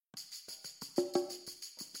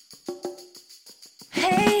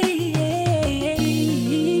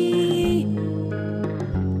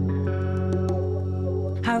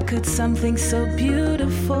could something so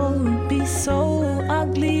beautiful be so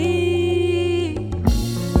ugly?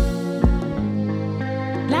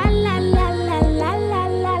 La la la la la la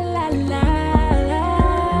la la la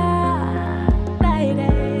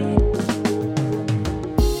lady.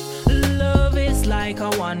 Love is like a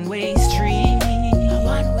one-way street. A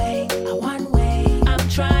one-way, a one-way. I'm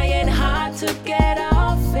trying hard to get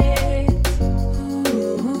off it.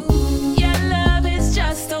 Yeah, love is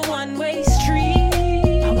just a one-way street.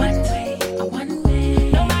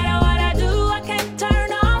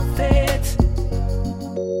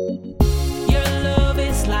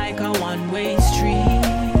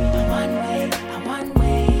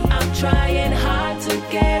 Trying hard to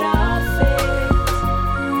get off it.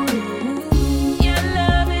 Your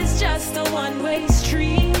love is just a one-way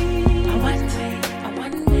street. A one-way, a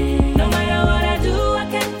one-way. No matter what I do, I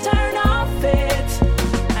can't turn off it.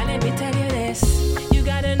 And let me tell you this, you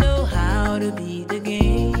gotta know how to beat the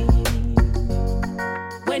game.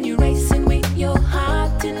 When you're racing with your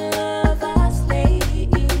heart in lover's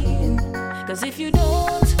lane. 'Cause if you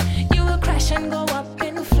don't, you will crash and go up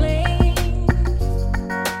in flames.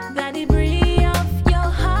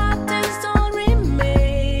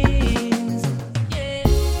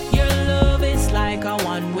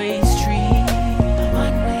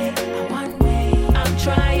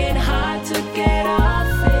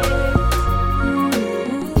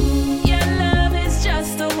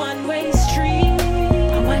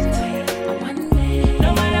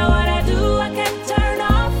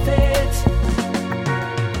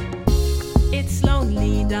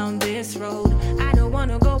 Down this road, I don't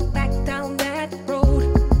wanna go back down that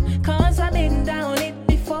road, 'cause I've been down it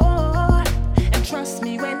before. And trust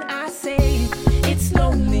me when I say it's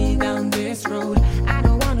lonely down this road. I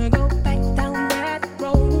don't wanna go back down that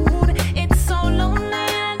road. It's so lonely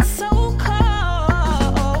and so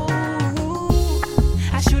cold.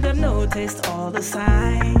 I should have noticed all the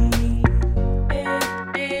signs.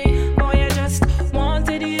 Boy, I just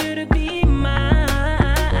wanted you to be mine.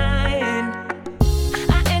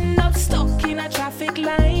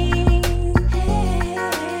 Line.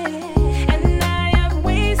 And I have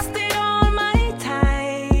wasted all my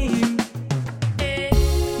time.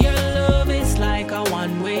 Your love is like a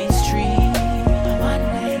one-way street. A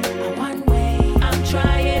one-way, a one-way. I'm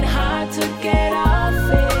trying hard to get off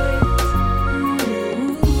it.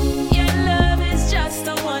 Your love is just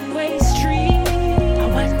a one-way street. A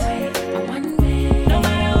one-way, a one-way. No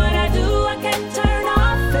matter what I do, I can't turn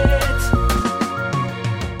off it.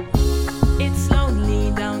 It's lonely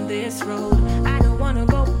down this road. I don't wanna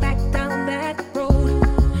go back down that road,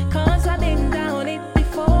 'cause I've been down it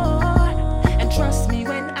before. And trust me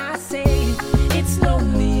when I say it's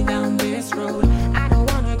lonely down this road. I don't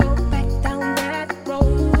wanna go back down that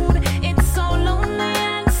road. It's so lonely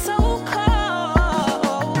and so cold.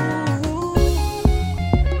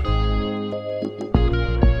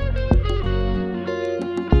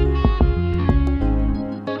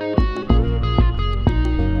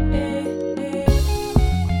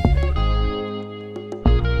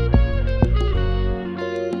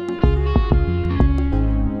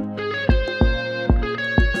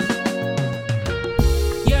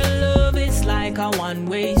 Like a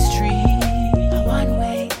one-way